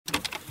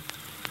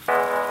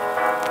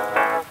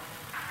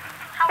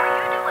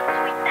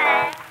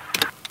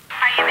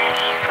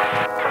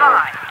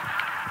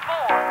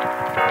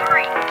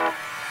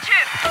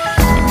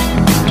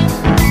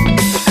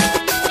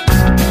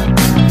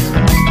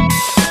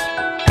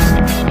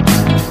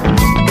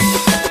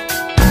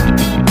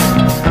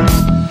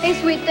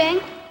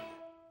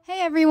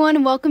everyone,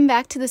 and welcome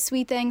back to the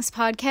Sweet Things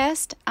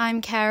podcast. I'm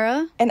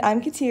Kara. And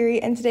I'm Kateri,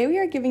 and today we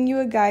are giving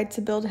you a guide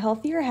to build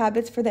healthier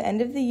habits for the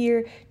end of the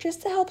year,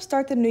 just to help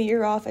start the new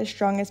year off as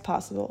strong as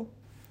possible.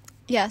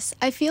 Yes,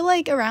 I feel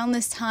like around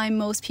this time,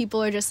 most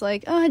people are just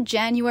like, oh,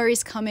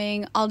 January's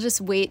coming. I'll just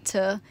wait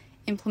to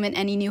implement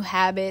any new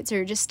habits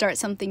or just start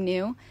something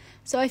new.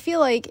 So I feel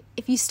like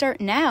if you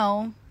start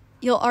now,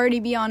 you'll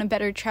already be on a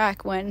better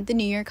track when the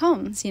new year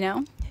comes, you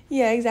know?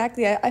 Yeah,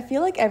 exactly. I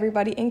feel like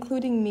everybody,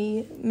 including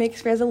me,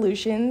 makes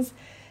resolutions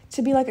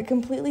to be like a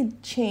completely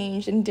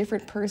changed and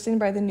different person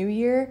by the new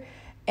year.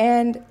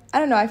 And I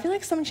don't know, I feel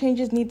like some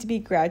changes need to be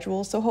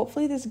gradual. So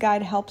hopefully this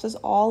guide helps us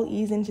all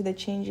ease into the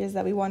changes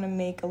that we want to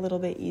make a little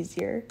bit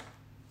easier.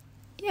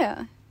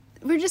 Yeah.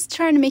 We're just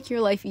trying to make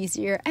your life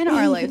easier and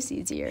our lives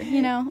easier,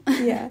 you know?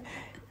 Yeah,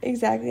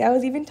 exactly. I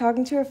was even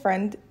talking to a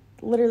friend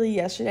literally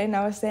yesterday, and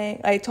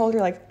I told her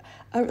like,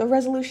 a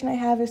resolution I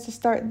have is to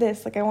start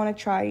this. Like, I want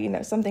to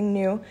try, something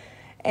new.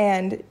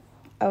 And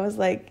I was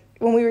like,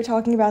 when we were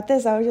talking about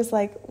this, I was just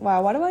like,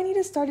 wow, why do I need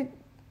to start it,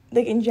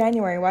 like, in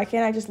January? Why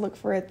can't I just look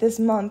for it this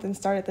month and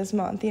start it this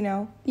month,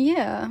 Yeah.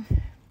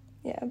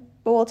 Yeah.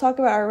 But we'll talk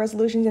about our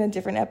resolutions in a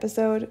different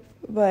episode.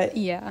 But,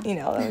 yeah,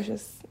 that was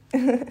just...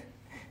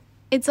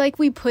 It's like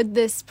we put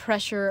this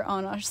pressure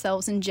on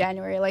ourselves in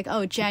January. Like,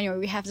 oh, January,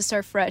 we have to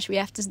start fresh. We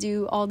have to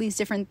do all these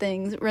different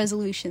things,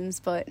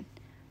 resolutions, but...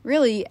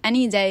 really,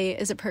 any day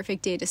is a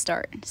perfect day to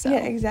start. So. Yeah,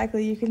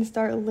 exactly. You can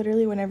start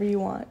literally whenever you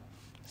want.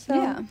 So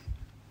yeah.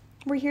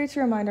 We're here to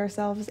remind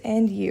ourselves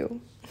and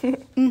you.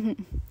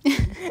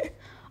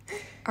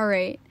 All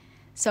right.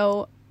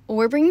 So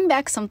we're bringing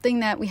back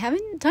something that we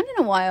haven't done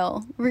in a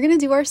while. We're going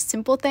to do our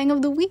simple thing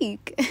of the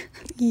week.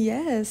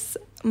 Yes.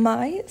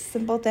 My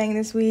simple thing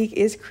this week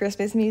is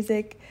Christmas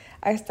music.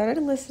 I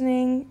started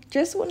listening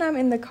just when I'm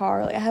in the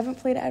car. Like, I haven't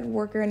played it at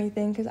work or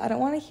anything because I don't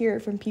want to hear it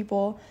from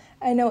people.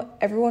 I know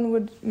everyone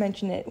would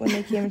mention it when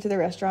they came into the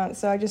restaurant,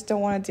 so I just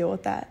don't want to deal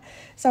with that.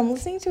 So I'm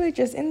listening to it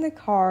just in the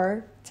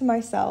car to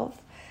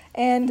myself,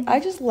 and I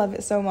just love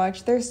it so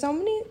much. There's so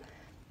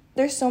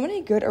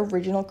many good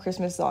original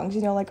Christmas songs,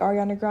 like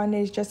Ariana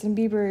Grande's, Justin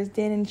Bieber's,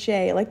 Dan and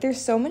Shay. Like,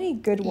 there's so many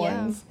good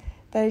ones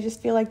that I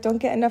just feel like don't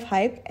get enough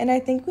hype, and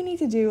I think we need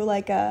to do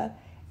like an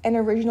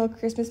original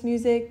Christmas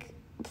music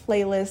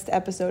playlist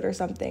episode or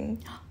something.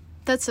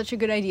 That's such a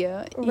good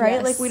idea. Right?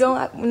 Yes. Like, we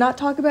don't not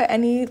talk about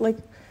any like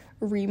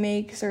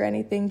remakes or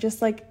anything,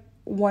 just like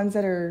ones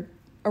that are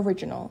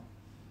original.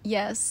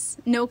 Yes,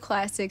 no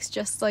classics,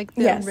 just like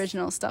the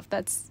original stuff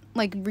that's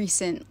like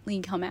recently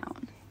come out.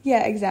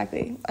 Yeah,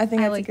 exactly. I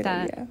think that's like a good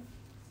that. idea.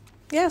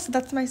 Yeah, so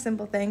that's my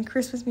simple thing,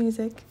 Christmas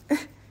music.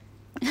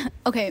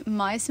 Okay,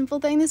 my simple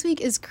thing this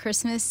week is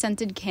Christmas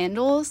scented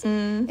candles.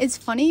 It's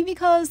funny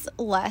because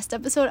last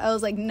episode I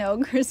was like,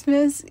 no,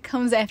 Christmas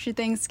comes after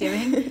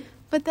Thanksgiving.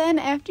 But then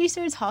after you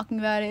started talking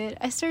about it,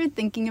 I started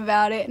thinking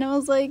about it and I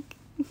was like,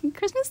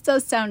 Christmas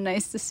does sound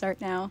nice to start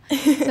now.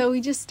 So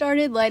we just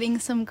started lighting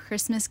some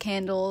Christmas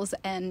candles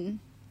and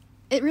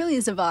it really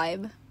is a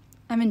vibe.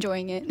 I'm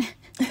enjoying it.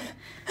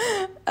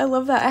 I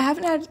love that.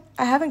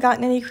 I haven't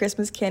gotten any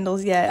Christmas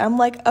candles yet. I'm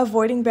like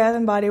avoiding Bath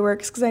and Body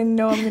Works because I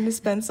know I'm going to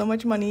spend so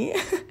much money.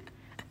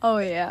 Oh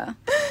yeah.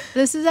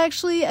 This is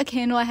actually a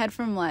candle I had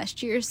from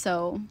last year,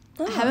 so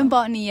I haven't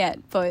bought any yet,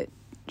 but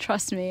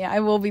trust me,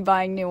 I will be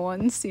buying new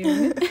ones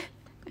soon.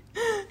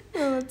 Oh,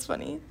 that's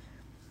funny.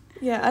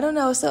 Yeah, I don't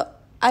know. So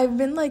I've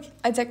been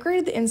I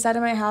decorated the inside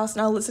of my house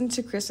and I'll listen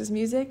to Christmas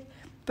music,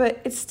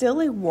 but it's still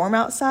like warm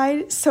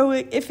outside, so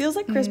it feels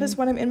like Christmas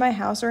when I'm in my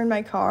house or in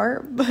my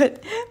car,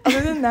 but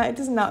other than that, it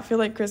does not feel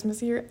like Christmas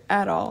here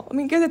at all. I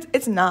mean, because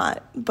it's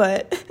not,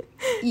 but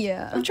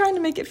yeah. I'm trying to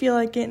make it feel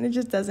like it and it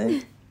just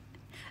doesn't.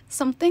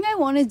 Something I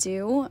want to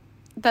do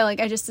that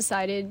I just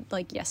decided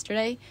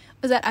yesterday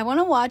was that I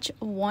want to watch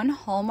one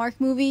Hallmark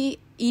movie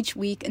each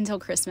week until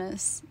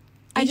Christmas.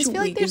 I just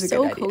feel like they're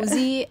so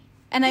cozy.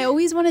 And I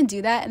always want to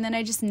do that, and then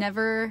I just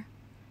never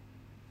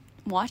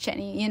watch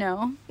any,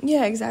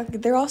 Yeah, exactly.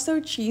 They're all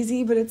so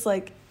cheesy, but it's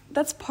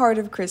that's part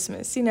of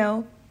Christmas,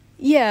 Yeah,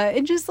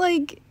 it's just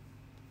a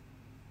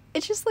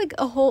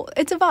whole,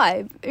 it's a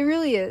vibe. It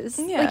really is.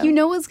 Yeah.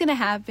 What's going to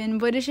happen,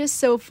 but it's just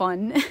so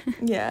fun.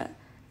 Yeah.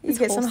 You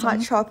get some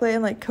hot chocolate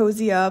and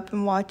cozy up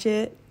and watch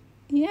it.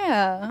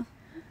 Yeah.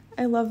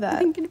 I love that. I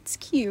think it's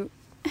cute.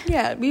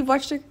 Yeah, we've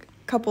watched a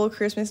couple of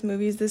Christmas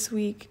movies this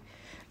week.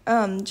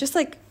 Just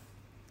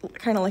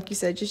kind of like you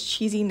said, just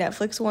cheesy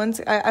Netflix ones.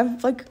 I'm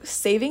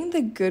saving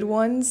the good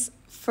ones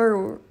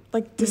for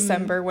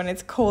December when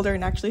it's colder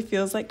and actually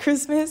feels like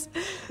Christmas.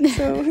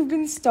 So we've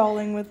been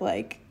stalling with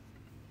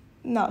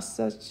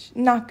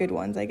not good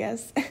ones, I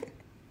guess.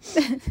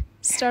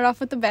 Start off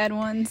with the bad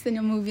ones, then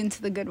you'll move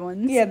into the good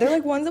ones. Yeah,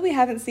 they're ones that we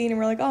haven't seen and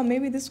we're oh,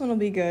 maybe this one will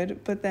be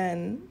good, but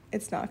then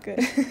it's not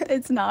good.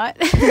 It's not.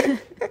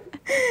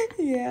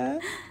 Yeah.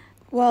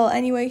 Well,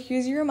 anyway,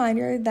 here's your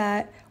reminder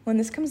that when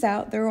this comes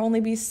out, there will only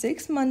be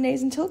 6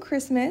 Mondays until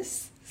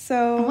Christmas.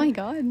 So, oh my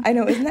God. I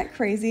know, isn't that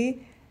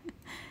crazy?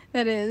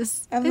 That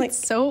is.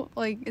 It's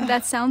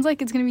that sounds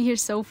like it's going to be here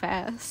so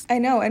fast. I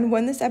know, and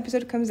when this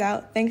episode comes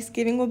out,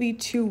 Thanksgiving will be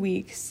 2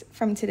 weeks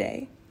from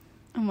today.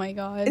 Oh my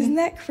god. Isn't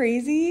that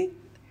crazy?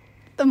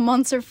 The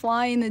months are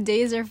flying, the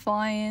days are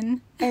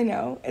flying. I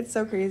know, it's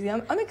so crazy.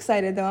 I'm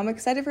excited though. I'm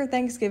excited for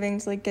Thanksgiving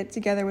to like get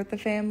together with the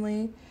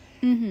family.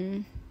 I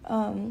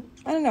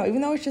don't know,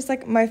 even though it's just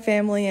like my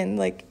family and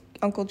like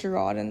Uncle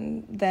Gerard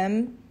and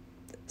them,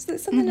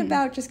 there's something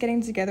about just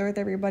getting together with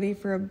everybody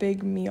for a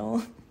big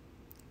meal.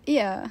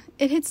 Yeah,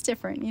 it hits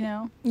different, you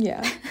know?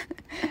 Yeah.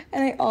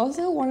 And I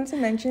also wanted to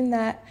mention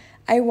that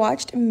I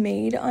watched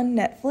Maid on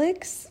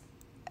Netflix.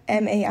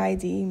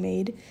 M-A-I-D,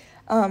 Maid.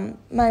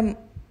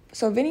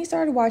 So Vinny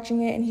started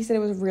watching it and he said it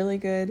was really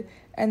good.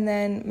 And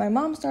then my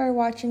mom started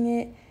watching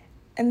it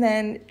and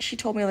then she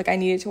told me like I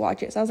needed to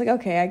watch it. So I was like,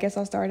 okay, I guess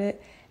I'll start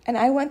it. And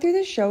I went through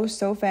the show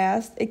so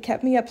fast. It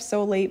kept me up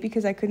so late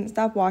because I couldn't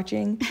stop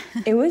watching.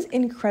 It was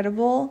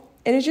incredible.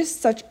 It is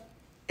just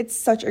it's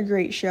such a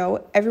great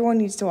show. Everyone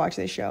needs to watch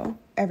this show.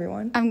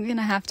 Everyone. I'm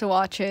gonna have to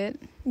watch it.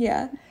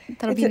 Yeah.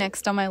 That'll be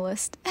next on my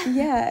list.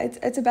 Yeah,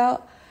 it's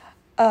about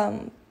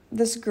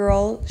this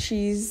girl.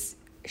 She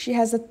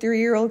has a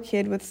 3-year-old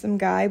kid with some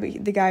guy,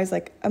 but the guy's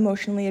like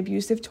emotionally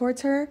abusive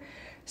towards her.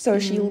 So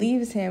she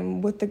leaves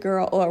him with the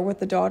girl or with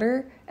the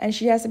daughter, and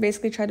she has to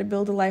basically try to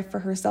build a life for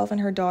herself and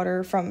her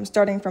daughter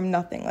starting from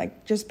nothing,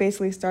 like just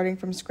basically starting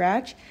from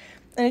scratch.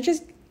 And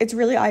it's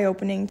really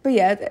eye-opening. But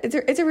yeah,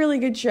 it's a really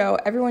good show.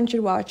 Everyone should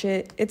watch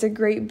it. It's a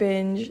great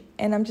binge,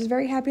 and I'm just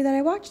very happy that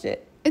I watched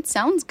it. It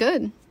sounds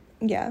good.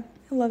 Yeah,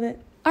 I love it.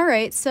 All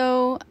right,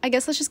 so I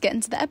guess let's just get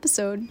into the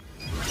episode.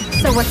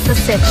 So what's the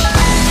sitch?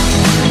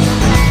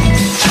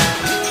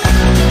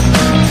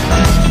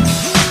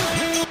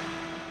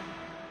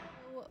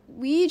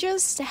 We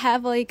just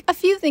have like a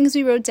few things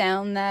we wrote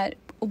down that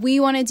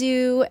we want to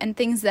do and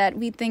things that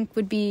we think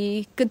would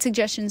be good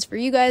suggestions for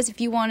you guys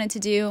if you wanted to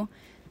do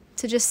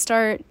to just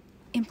start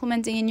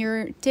implementing in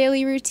your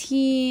daily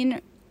routine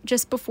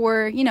just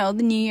before, you know,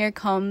 the new year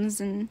comes,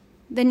 and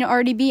then you'll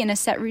already be in a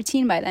set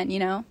routine by then, you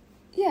know?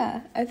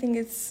 Yeah, I think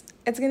it's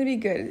going to be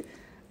good.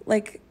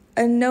 Like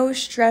a no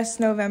stress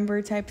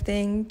November type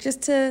thing,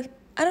 just to,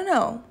 I don't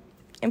know,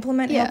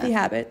 implement healthy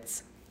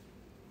habits.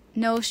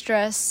 No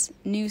stress,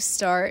 new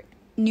start,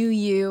 new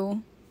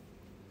you,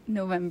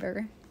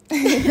 November.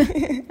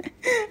 I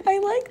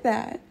like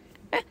that.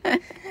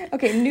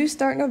 Okay, new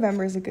start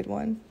November is a good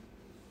one.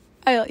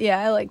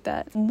 I like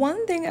that.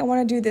 One thing I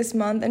want to do this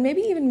month, and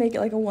maybe even make it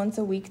like a once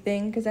a week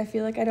thing, because I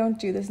feel like I don't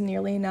do this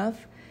nearly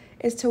enough,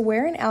 is to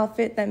wear an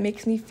outfit that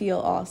makes me feel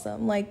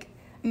awesome. Like,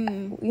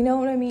 you know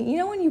what I mean? You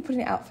know when you put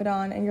an outfit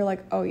on and you're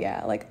like, oh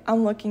yeah, like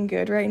I'm looking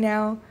good right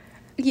now?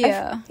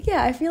 Yeah.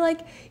 I feel like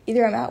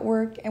either I'm at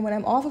work, and when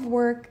I'm off of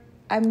work,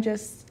 I'm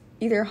just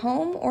either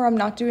home or I'm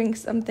not doing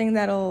something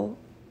that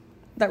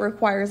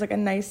requires like a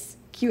nice,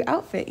 cute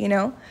outfit, you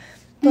know?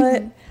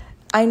 But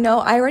I know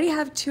I already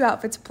have 2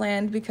 outfits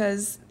planned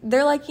because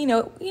they're like, you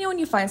know when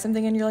you find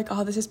something and you're like,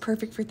 oh, this is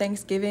perfect for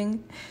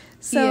Thanksgiving.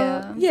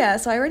 So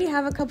so I already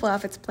have a couple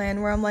outfits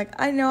planned where I'm like,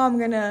 I know I'm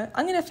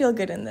gonna feel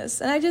good in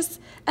this. And I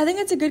think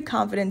it's a good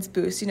confidence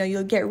boost. You know,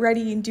 you'll get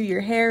ready and do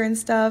your hair and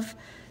stuff.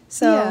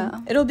 So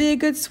it'll be a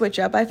good switch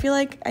up. I feel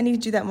like I need to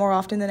do that more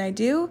often than I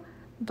do,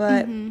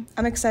 but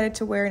I'm excited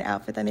to wear an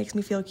outfit that makes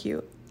me feel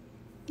cute.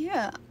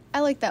 Yeah,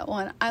 I like that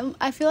one.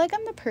 I feel like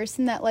I'm the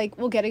person that like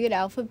will get a good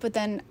outfit, but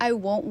then I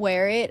won't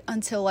wear it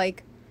until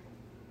like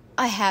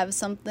I have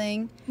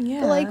something.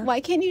 Yeah. But like,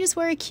 why can't you just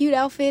wear a cute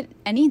outfit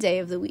any day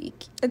of the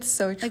week? It's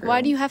so true. Like,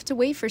 why do you have to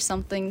wait for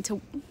something to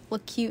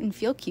look cute and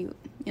feel cute?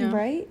 You know?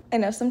 Right? I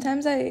know.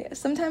 Sometimes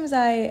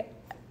I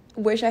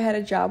wish I had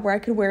a job where I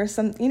could wear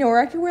where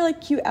I could wear like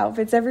cute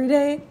outfits every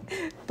day,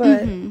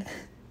 but you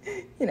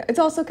know, it's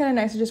also kind of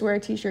nice to just wear a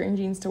t-shirt and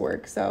jeans to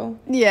work. So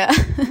yeah.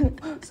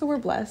 So we're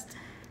blessed.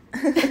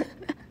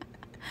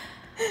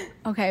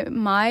 Okay,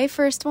 my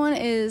first one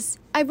is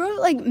I wrote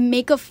like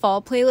make a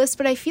fall playlist,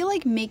 but I feel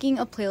like making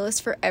a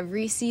playlist for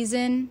every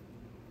season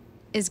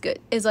is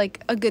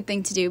like a good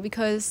thing to do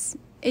because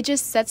it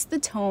just sets the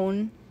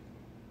tone,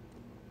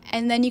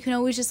 and then you can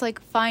always just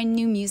like find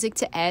new music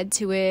to add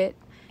to it.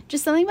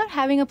 Just something about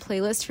having a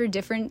playlist for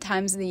different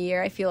times of the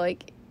year, I feel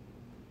like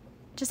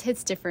just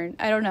hits different.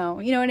 I don't know.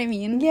 You know what I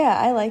mean? Yeah,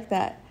 I like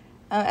that.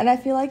 And I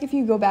feel like if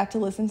you go back to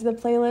listen to the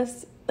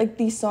playlist, like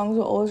these songs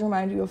will always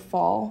remind you of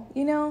fall,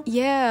 you know?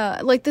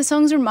 Yeah, like the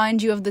songs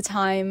remind you of the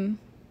time.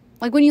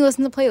 Like when you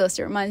listen to the playlist,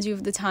 it reminds you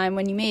of the time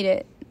when you made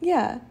it.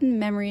 Yeah.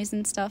 Memories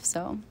and stuff,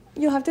 so.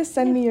 You'll have to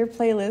send me your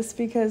playlist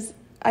because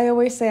I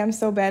always say I'm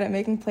so bad at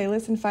making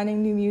playlists and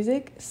finding new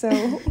music. So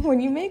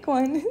when you make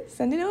one,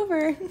 send it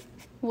over.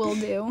 Will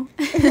do.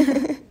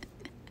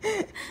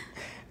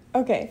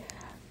 Okay.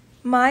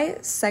 My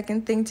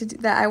second thing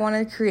that I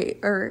want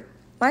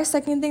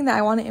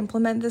to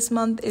implement this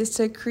month is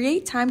to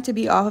create time to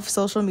be off of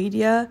social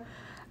media.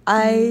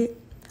 I've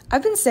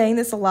been saying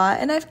this a lot,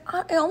 and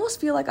I almost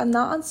feel like I'm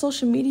not on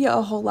social media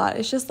a whole lot.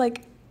 It's just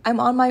like I'm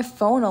on my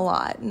phone a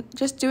lot,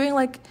 just doing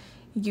like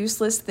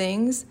useless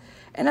things.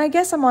 And I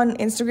guess I'm on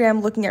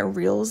Instagram looking at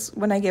reels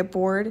when I get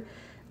bored.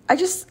 I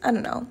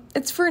don't know.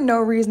 It's for no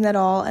reason at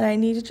all, and I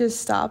need to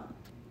just stop.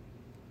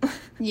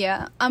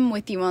 Yeah, I'm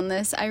with you on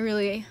this. I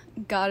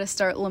gotta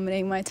start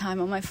limiting my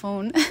time on my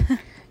phone.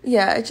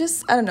 Yeah, it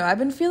just, I don't know. I've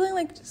been feeling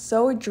like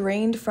so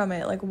drained from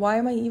it. Like, why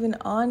am I even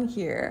on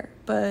here?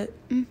 But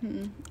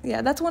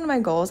yeah, that's one of my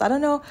goals. I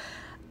don't know.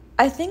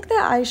 I think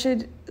that I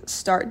should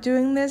start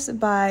doing this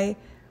by,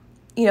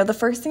 the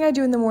first thing I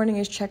do in the morning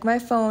is check my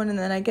phone, and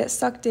then I get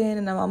sucked in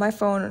and I'm on my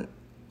phone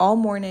all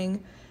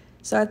morning.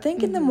 So I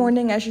think in the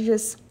morning I should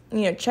just,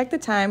 check the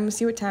time,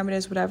 see what time it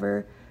is,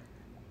 whatever.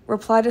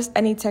 Reply to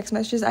any text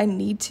messages I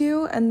need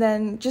to, and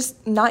then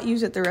just not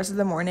use it the rest of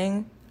the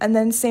morning. And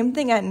then same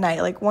thing at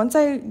night. Like, once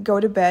I go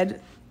to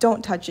bed,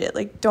 don't touch it.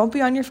 Like, don't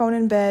be on your phone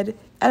in bed.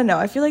 I don't know.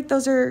 I feel like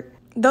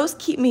those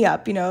keep me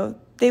up,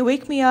 They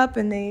wake me up,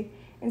 and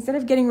instead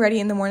of getting ready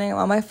in the morning, I'm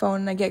on my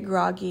phone and I get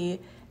groggy.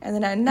 And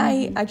then at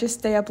night, I just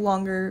stay up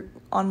longer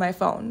on my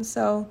phone.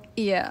 So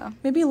yeah,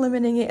 maybe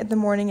limiting it in the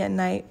morning and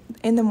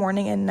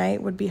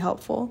night would be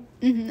helpful.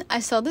 I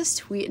saw this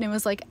tweet and it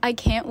was like, I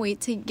can't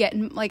wait to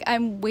I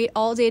wait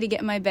all day to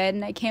get in my bed,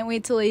 and I can't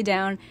wait to lay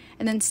down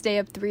and then stay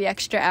up 3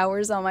 extra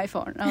hours on my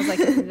phone. And I was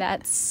like,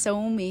 that's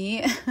so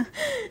me.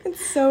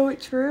 It's so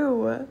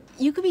true.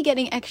 You could be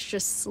getting extra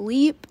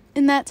sleep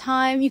in that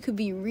time. You could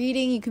be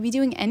reading. You could be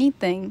doing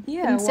anything.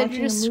 Yeah, instead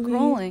you're just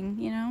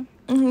scrolling,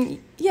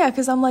 Yeah,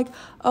 because I'm like,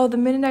 oh, the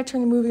minute I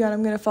turn the movie on,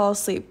 I'm going to fall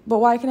asleep. But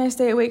why can I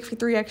stay awake for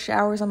 3 extra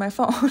hours on my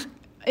phone?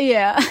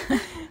 Yeah.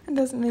 It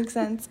doesn't make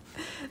sense.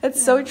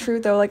 That's so true,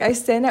 though. Like, I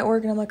stand at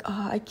work and I'm like,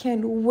 oh, I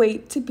can't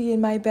wait to be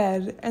in my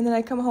bed. And then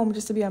I come home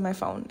just to be on my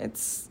phone.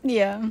 It's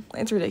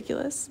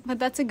ridiculous. But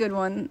that's a good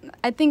one.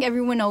 I think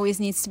everyone always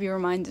needs to be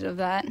reminded of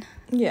that.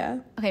 Yeah.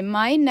 Okay,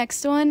 my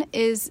next one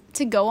is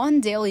to go on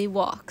daily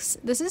walks.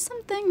 This is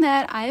something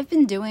that I have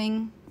been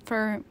doing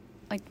for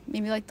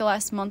maybe the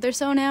last month or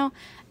so now,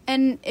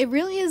 and it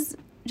really is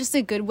just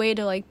a good way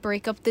to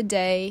break up the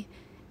day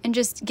and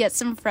just get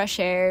some fresh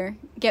air,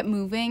 get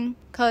moving.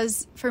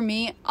 Because for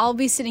me, I'll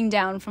be sitting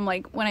down from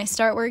when I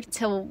start work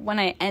till when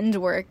I end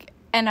work,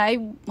 and I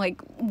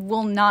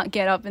will not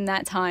get up in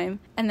that time,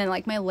 and then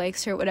my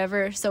legs hurt,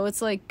 whatever. So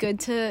it's good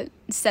to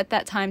set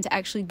that time to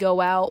actually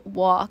go out,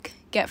 walk,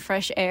 get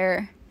fresh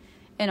air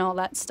and all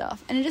that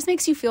stuff, and it just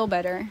makes you feel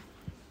better.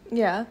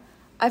 Yeah,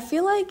 I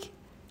feel like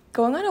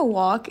going on a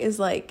walk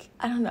is I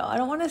don't know, I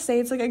don't want to say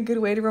it's a good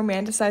way to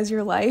romanticize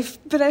your life,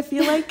 but I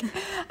feel like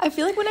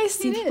when I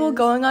see people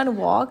going on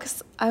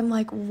walks, I'm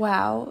like,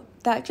 wow,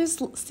 that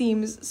just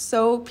seems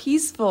so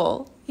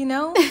peaceful,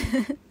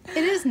 It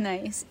is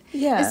nice.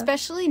 Yeah.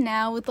 Especially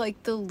now with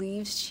the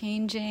leaves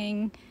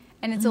changing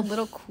and it's a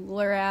little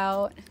cooler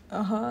out.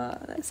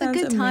 It's a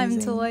good time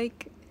to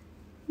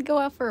go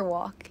out for a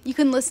walk. You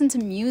can listen to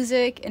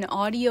music, an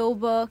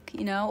audiobook,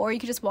 or you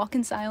could just walk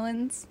in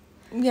silence.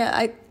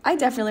 Yeah, I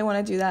definitely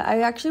want to do that.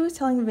 I actually was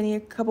telling Vinny a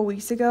couple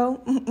weeks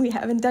ago, we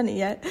haven't done it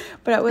yet,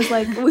 but I was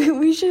like,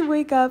 we should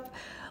wake up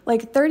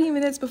 30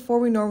 minutes before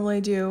we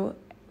normally do,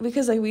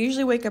 because we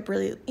usually wake up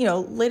really,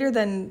 later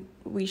than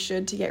we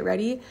should to get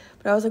ready.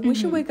 But I was like, we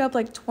should wake up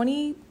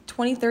 30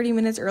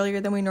 minutes earlier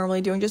than we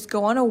normally do and just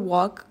go on a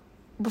walk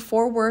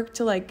before work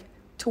to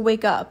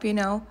wake up,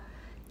 And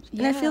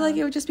I feel like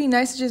it would just be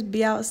nice to just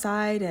be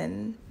outside,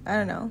 and I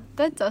don't know.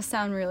 That does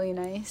sound really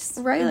nice.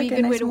 Right? It'd be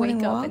a good way to wake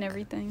walk up and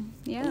everything.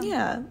 Yeah.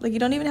 Yeah. You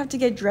don't even have to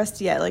get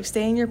dressed yet.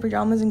 Stay in your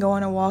pajamas and go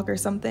on a walk or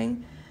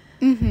something.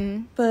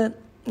 But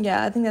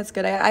yeah, I think that's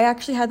good. I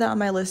actually had that on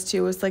my list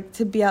too. Was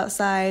to be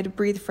outside,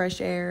 breathe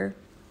fresh air,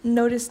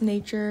 notice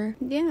nature.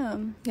 Yeah.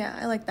 Yeah,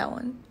 I like that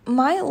one.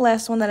 My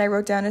last one that I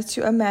wrote down is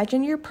to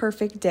imagine your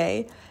perfect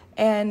day.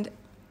 And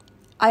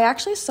I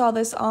actually saw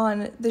this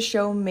on the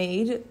show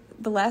Made.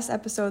 The last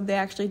episode, they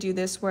actually do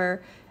this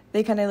where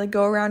they kind of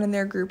go around in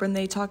their group and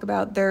they talk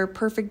about their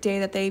perfect day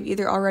that they've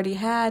either already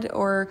had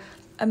or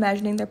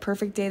imagining their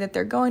perfect day that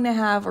they're going to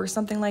have or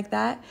something like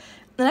that.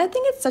 And I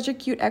think it's such a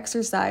cute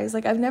exercise.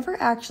 I've never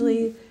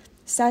actually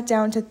sat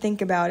down to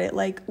think about it.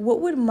 What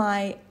would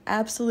my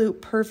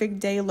absolute perfect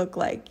day look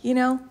like,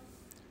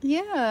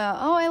 Yeah.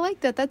 Oh, I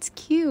like that. That's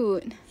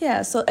cute.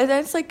 Yeah. So and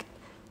it's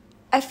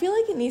I feel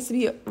like it needs to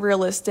be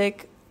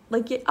realistic.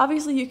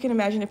 Obviously you can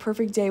imagine a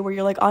perfect day where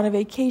you're on a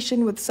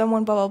vacation with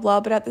someone, blah, blah, blah.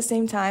 But at the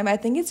same time, I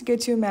think it's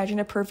good to imagine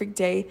a perfect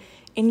day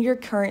in your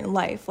current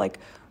life.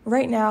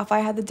 Right now, if I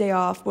had the day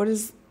off, what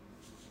is,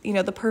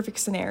 the perfect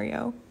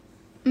scenario?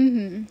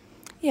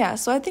 Yeah,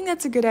 so I think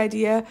that's a good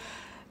idea.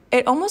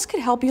 It almost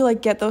could help you,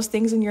 get those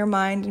things in your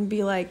mind and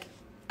be I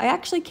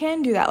actually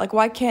can do that.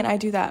 Why can't I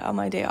do that on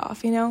my day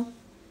off,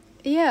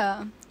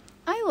 Yeah,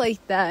 I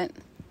like that.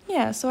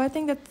 Yeah, so I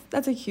think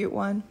that's a cute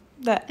one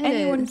that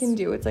anyone can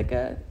do. It's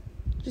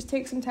just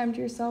take some time to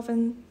yourself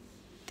and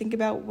think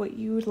about what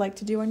you would like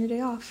to do on your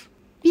day off.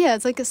 Yeah,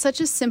 it's such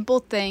a simple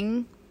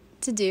thing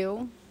to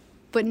do,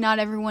 but not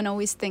everyone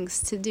always thinks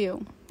to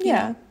do.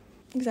 Yeah,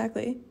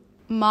 exactly.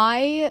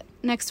 My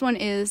next one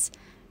is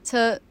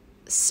to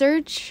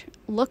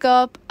look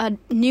up a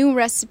new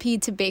recipe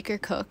to bake or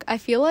cook. I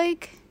feel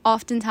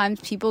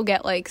oftentimes people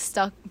get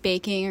stuck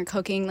baking or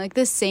cooking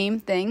the same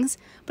things,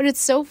 but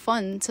it's so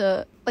fun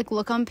to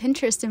look on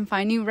Pinterest and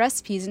find new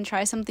recipes and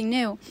try something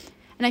new.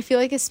 And I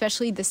feel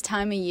especially this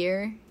time of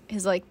year,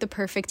 is like the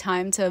perfect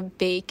time to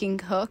bake and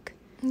cook.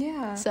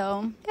 Yeah.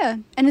 So, yeah.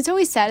 And it's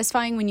always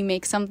satisfying when you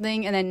make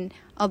something and then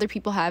other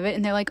people have it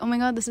and they're like, oh my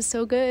God, this is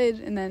so good.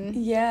 And then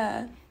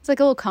Yeah. it's like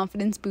a little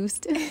confidence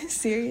boost.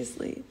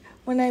 Seriously.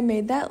 When I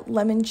made that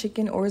lemon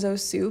chicken orzo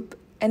soup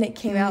and it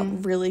came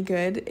out really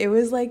good, it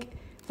was like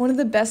one of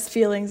the best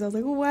feelings. I was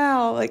like,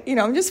 wow, like, you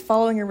know, I'm just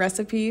following a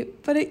recipe,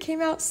 but it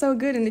came out so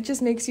good, and it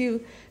just makes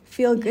you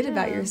feel good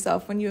about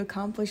yourself when you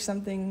accomplish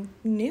something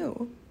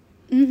new.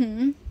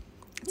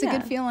 It's a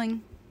good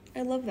feeling.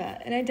 I love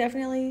that. And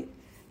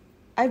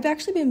I've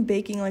actually been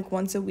baking like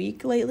once a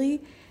week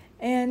lately,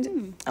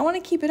 and I want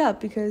to keep it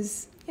up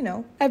because, you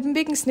know, I've been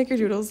baking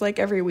snickerdoodles like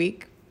every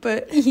week,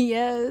 but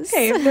yes.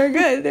 Hey, if they're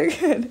good, they're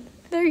good.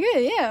 They're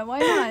good, yeah, why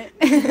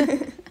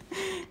not?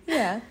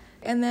 Yeah.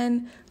 And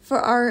then for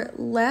our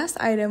last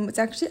item, it's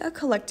actually a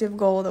collective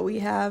goal that we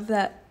have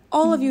that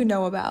all of you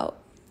know about.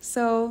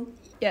 So,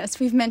 yes,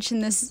 we've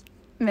mentioned this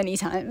many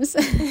times.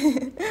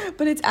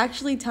 but it's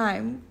actually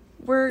time.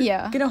 We're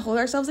going to hold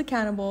ourselves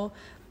accountable.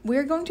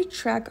 We're going to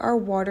track our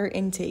water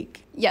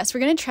intake. Yes, we're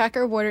going to track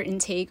our water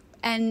intake.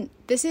 And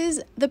this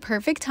is the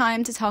perfect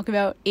time to talk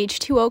about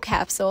H2O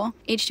Capsule.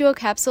 H2O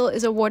Capsule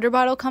is a water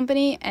bottle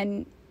company,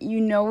 and you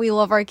know we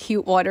love our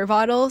cute water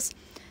bottles.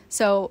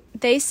 So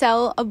they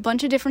sell a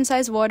bunch of different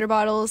size water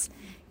bottles.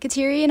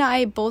 Kateri and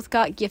I both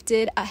got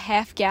gifted a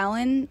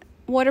half-gallon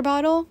water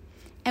bottle,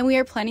 and we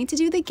are planning to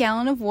do the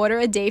gallon of water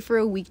a day for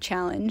a week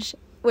challenge,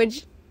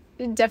 which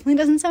definitely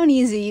doesn't sound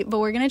easy, but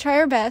we're going to try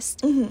our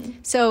best.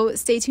 So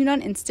stay tuned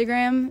on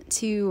Instagram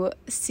to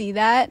see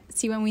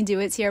when we do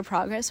it, see our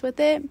progress with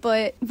it.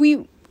 But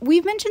we've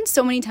mentioned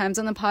so many times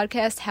on the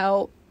podcast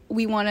how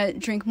we want to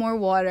drink more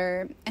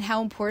water and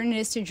how important it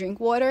is to drink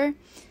water.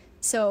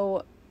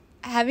 So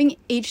having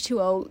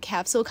H2O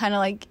Capsule kind of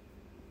like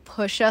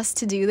push us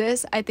to do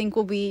this, I think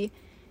will be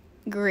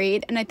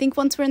great. And I think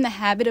once we're in the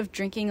habit of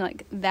drinking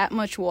like that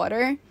much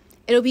water,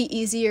 it'll be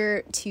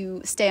easier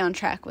to stay on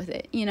track with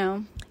it, you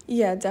know?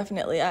 Yeah,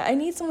 definitely. I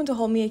need someone to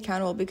hold me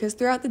accountable because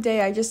throughout the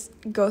day, I just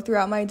go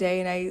throughout my day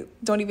and I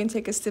don't even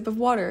take a sip of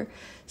water.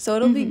 So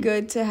it'll be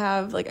good to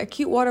have like a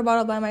cute water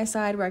bottle by my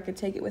side where I could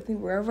take it with me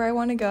wherever I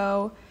want to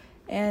go.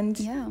 And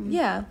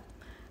yeah,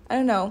 I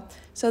don't know.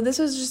 So this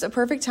was just a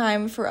perfect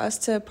time for us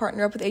to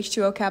partner up with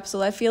H2O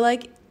Capsule. I feel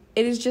like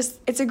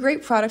it's a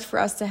great product for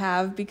us to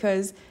have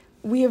because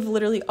we have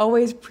literally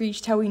always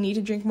preached how we need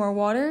to drink more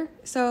water.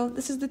 So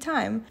this is the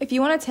time. If you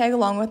want to tag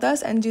along with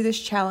us and do this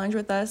challenge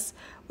with us,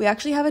 we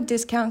actually have a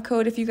discount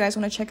code if you guys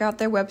want to check out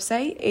their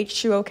website,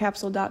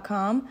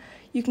 h2ocapsule.com.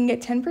 You can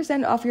get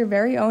 10% off your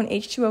very own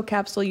H2O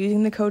capsule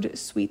using the code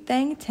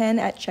SweetThang10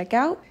 at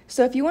checkout.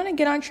 So if you want to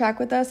get on track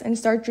with us and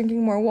start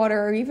drinking more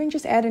water or even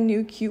just add a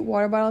new cute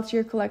water bottle to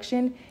your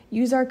collection,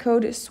 use our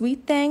code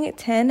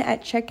SweetThang10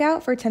 at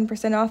checkout for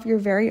 10% off your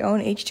very own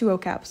H2O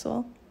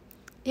capsule.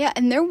 Yeah,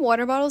 and their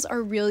water bottles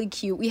are really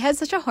cute. We had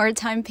such a hard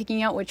time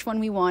picking out which one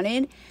we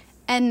wanted.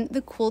 And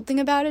the cool thing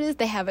about it is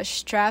they have a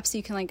strap so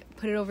you can like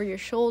put it over your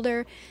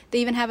shoulder. They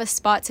even have a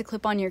spot to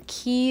clip on your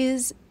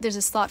keys. There's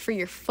a slot for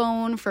your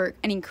phone, for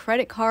any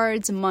credit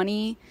cards,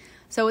 money.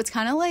 So it's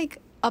kind of like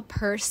a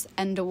purse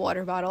and a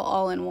water bottle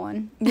all in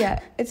one. Yeah,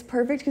 it's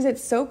perfect because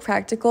it's so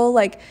practical.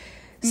 Like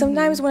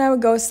sometimes when I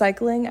would go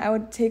cycling, I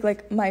would take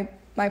like my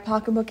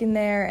pocketbook in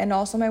there and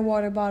also my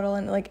water bottle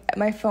and like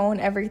my phone,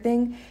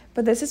 everything.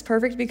 But this is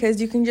perfect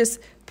because you can just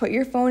put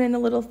your phone in a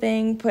little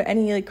thing, put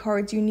any like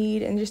cards you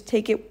need, and just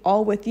take it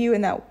all with you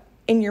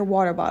in your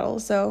water bottle.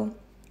 So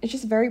it's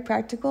just very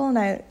practical,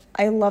 and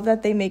I love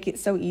that they make it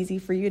so easy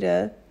for you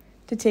to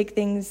take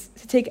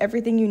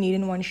everything you need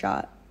in one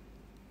shot.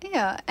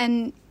 Yeah,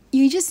 and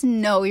you just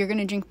know you're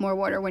gonna drink more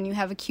water when you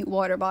have a cute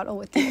water bottle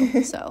with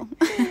you. So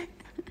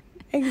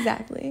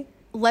exactly.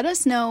 Let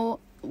us know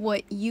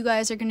what you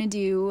guys are going to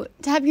do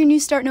to have your new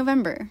start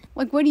November.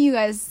 Like, what are you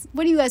guys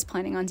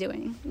planning on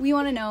doing? We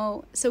want to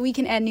know so we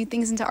can add new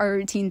things into our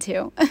routine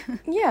too.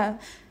 Yeah.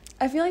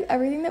 I feel like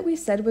everything that we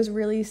said was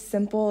really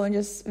simple and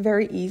just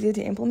very easy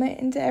to implement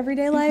into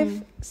everyday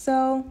life.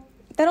 So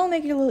that'll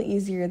make it a little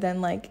easier than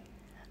like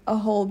a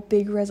whole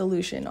big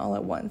resolution all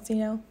at once, you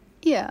know?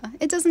 Yeah,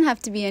 it doesn't have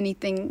to be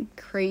anything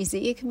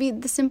crazy. It could be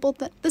the simple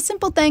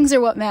things are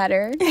what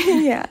matter.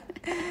 Yeah,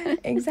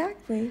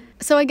 exactly.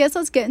 So I guess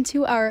let's get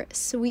into our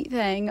sweet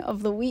thing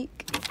of the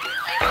week. Say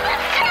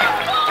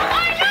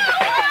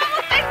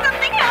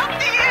something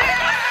healthy.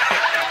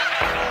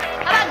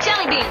 How about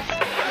jelly beans?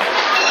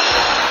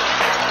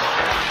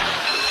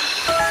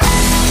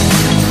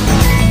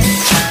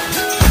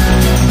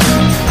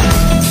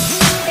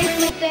 Hey,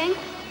 sweet thing.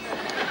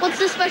 What's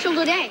so special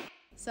today?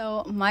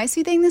 So my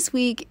sweet thing this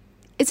week,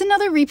 it's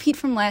another repeat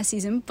from last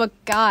season, but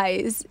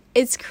guys,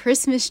 it's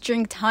Christmas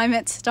drink time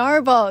at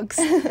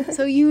Starbucks.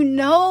 So you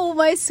know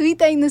my sweet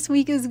thing this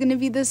week is going to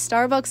be the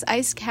Starbucks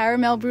iced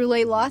caramel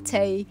brulee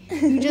latte.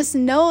 You just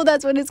know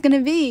that's what it's going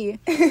to be.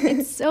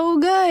 It's so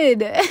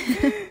good.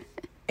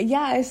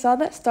 Yeah, I saw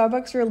that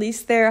Starbucks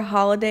released their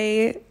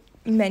holiday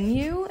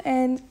menu,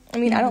 and I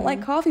mean, I don't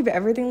like coffee, but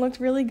everything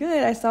looked really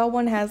good. I saw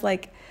one has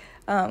like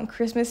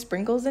Christmas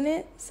sprinkles in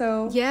it.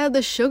 So Yeah,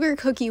 the sugar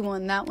cookie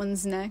one, that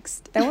one's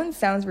next. that one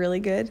sounds really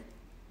good.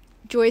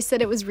 Joy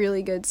said it was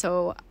really good,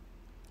 so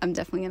I'm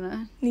definitely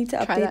gonna Need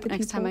to try update that the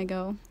next time I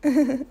people.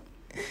 go.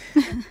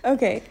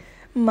 Okay,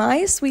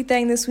 my sweet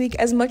thing this week,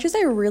 as much as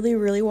I really,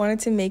 really wanted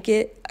to make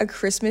it a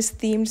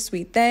Christmas-themed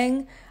sweet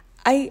thing,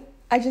 I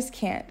just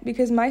can't,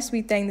 because my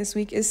sweet thing this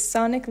week is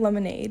Sonic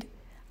Lemonade.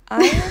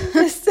 I am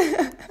just...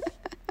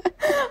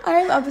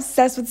 I'm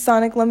obsessed with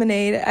Sonic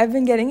Lemonade. I've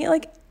been getting it,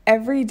 like,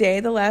 every day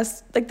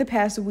the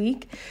past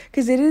week,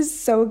 because it is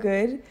so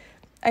good.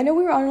 I know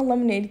we were on a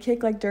lemonade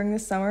kick, like, during the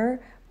summer,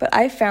 but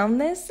I found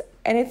this,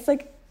 and it's,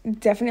 like,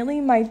 definitely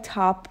my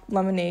top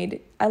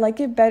lemonade. I like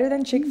it better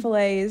than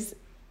Chick-fil-A's.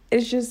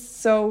 It's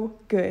just so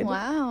good.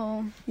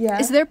 Wow. Yeah.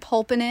 Is there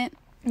pulp in it?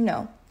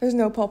 No, there's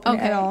no pulp in it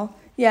at Okay. all.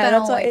 Yeah, Then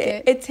that's I'll why like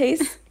it. it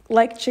tastes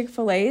like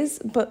Chick-fil-A's,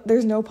 but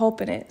there's no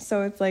pulp in it,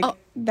 so it's like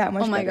that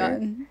much Oh my better.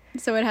 god.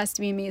 So it has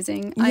to be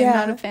amazing. I'm Yeah.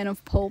 not a fan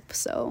of pulp,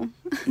 so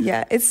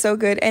Yeah, it's so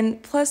good.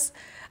 And plus,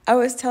 I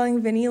was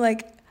telling Vinny,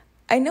 like,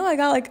 I know I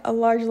got like a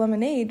large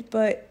lemonade,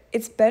 but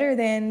it's better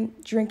than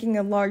drinking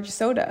a large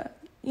soda,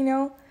 you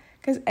know?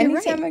 Because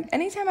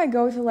anytime I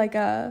go to like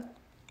a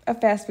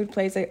fast food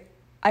place,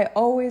 I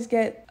always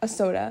get a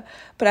soda.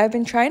 But I've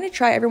been trying to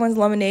try everyone's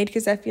lemonade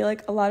because I feel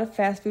like a lot of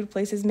fast food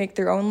places make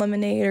their own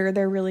lemonade or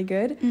they're really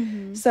good.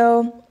 Mm-hmm.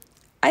 So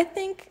I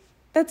think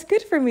that's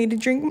good for me to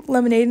drink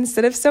lemonade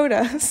instead of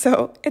soda.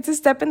 So it's a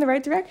step in the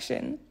right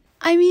direction.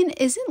 I mean,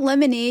 isn't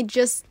lemonade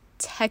just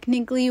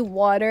technically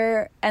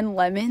water and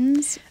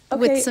lemons Okay.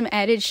 with some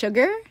added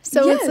sugar?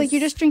 So it's like Yes.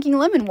 you're just drinking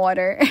lemon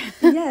water.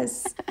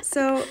 Yes.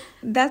 So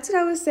that's what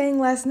I was saying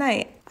last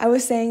night. I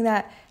was saying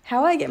that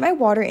how I get my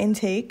water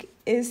intake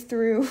is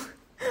through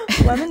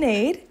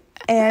lemonade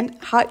and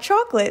hot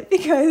chocolate,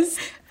 because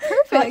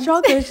hot Perfect.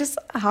 chocolate is just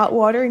hot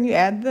water and you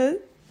add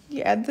the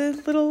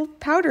little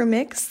powder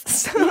mix.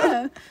 So,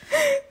 Yeah.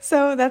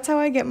 so that's how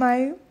I get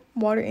my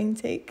water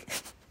intake.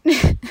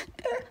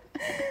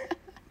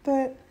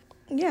 But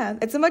yeah,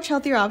 it's a much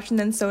healthier option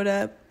than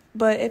soda.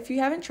 But if you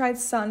haven't tried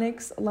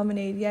Sonic's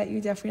lemonade yet, you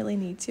definitely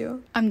need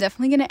to. I'm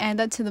definitely going to add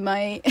that to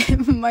my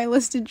my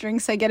list of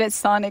drinks I get at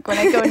Sonic when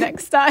I go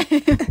next time.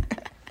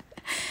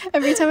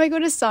 Every time I go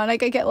to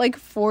Sonic, I get like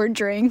 4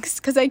 drinks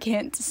because I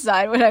can't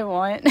decide what I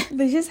want.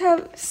 They just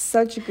have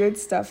such good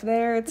stuff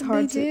there. It's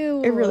hard They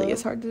do. It really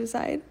is hard to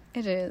decide.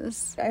 It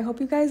is. I hope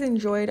you guys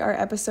enjoyed our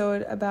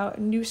episode about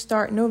New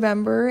Start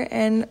November,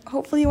 and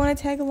hopefully you want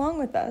to tag along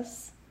with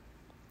us.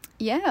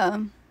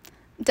 Yeah.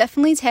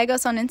 Definitely tag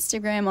us on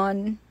Instagram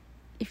on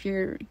if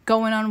you're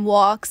going on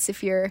walks,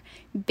 if you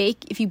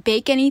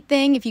bake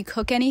anything, if you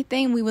cook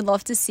anything, we would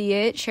love to see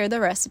it. Share the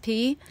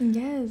recipe.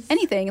 Yes.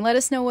 Anything. Let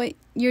us know what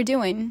you're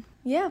doing.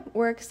 Yeah,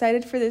 we're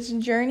excited for this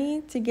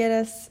journey to get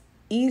us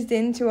eased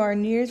into our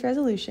New Year's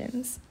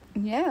resolutions.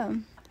 Yeah.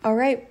 All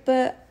right,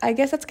 but I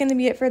guess that's going to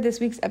be it for this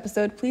week's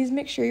episode. Please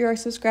make sure you are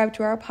subscribed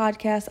to our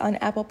podcast on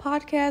Apple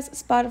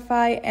Podcasts,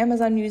 Spotify,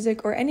 Amazon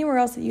Music, or anywhere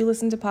else that you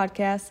listen to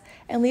podcasts,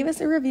 and leave us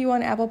a review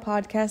on Apple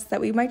Podcasts that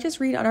we might just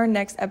read on our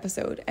next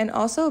episode. And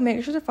also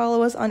make sure to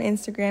follow us on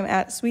Instagram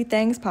at Sweet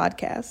Things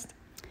Podcast.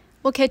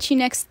 We'll catch you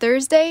next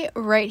Thursday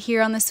right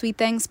here on the Sweet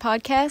Things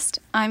podcast.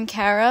 I'm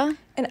Kara.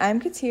 And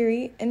I'm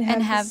Kateri, and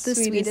have the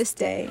sweetest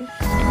day.